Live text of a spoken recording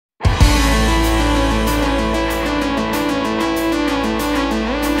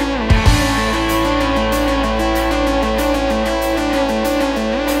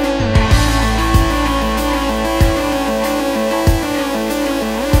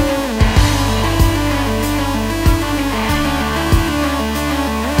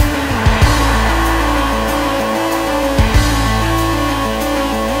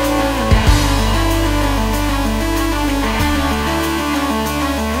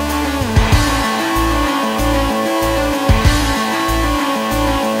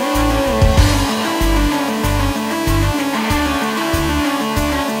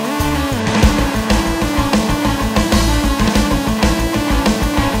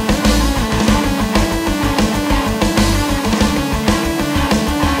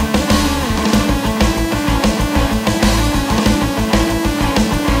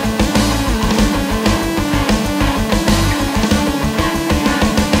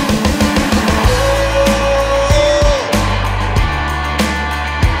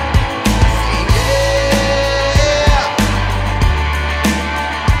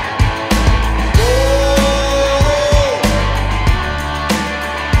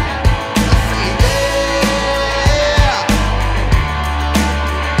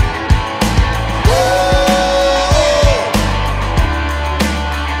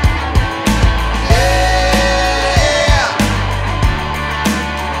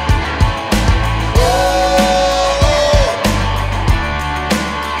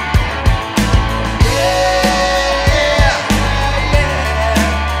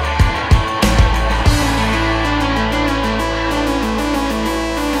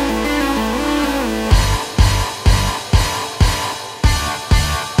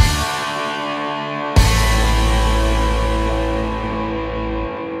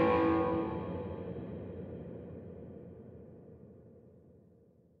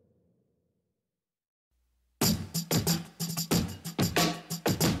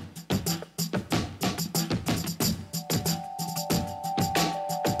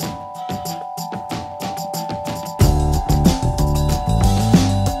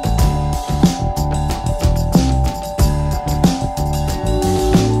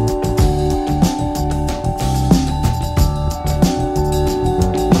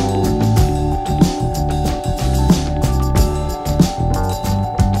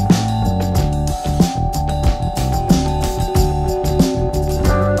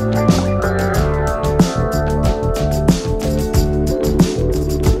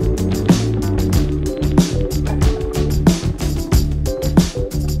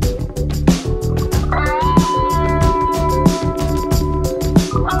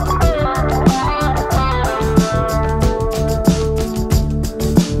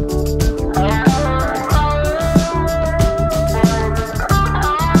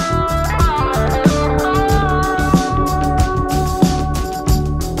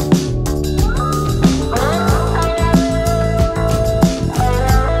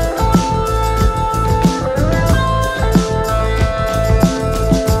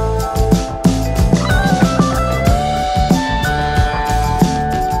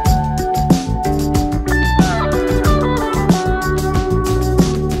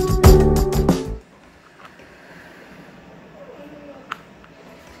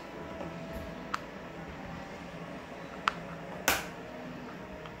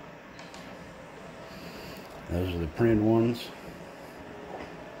Those are the printed ones.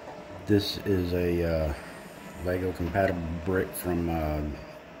 This is a Lego compatible brick from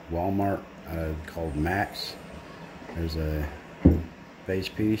Walmart called Max. There's a base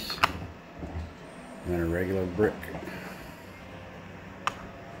piece and a regular brick.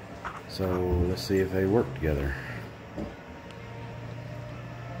 So let's see if they work together.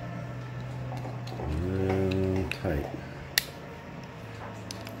 Real tight.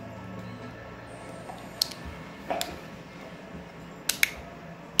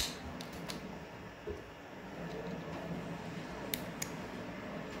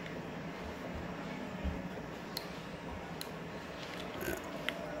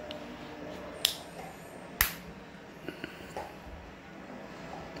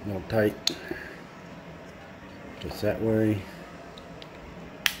 A little tight, just that way,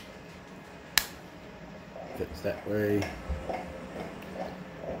 fits that way.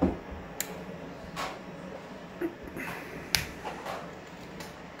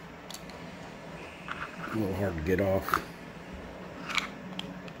 A little hard to get off.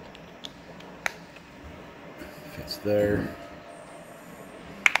 Fits there.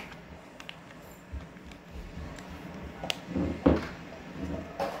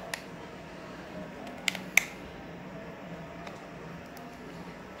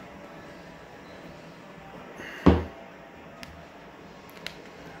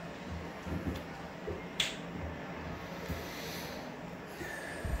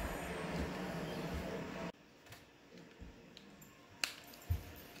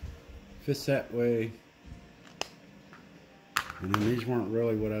 Fits that way, and then these weren't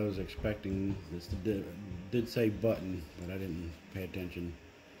really what I was expecting. This did say button, but I didn't pay attention.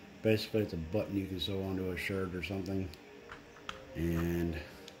 Basically, it's a button you can sew onto a shirt or something, and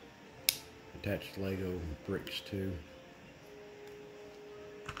attached Lego bricks too.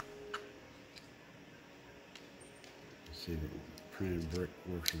 Let's see if the printed brick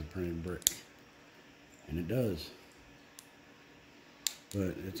works with a printed brick, and it does.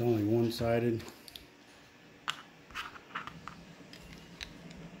 But it's only one-sided.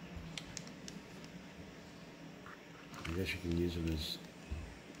 I guess you can use it as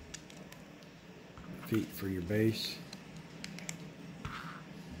feet for your base.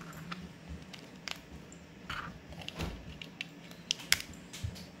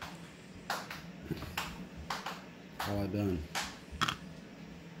 All I've done.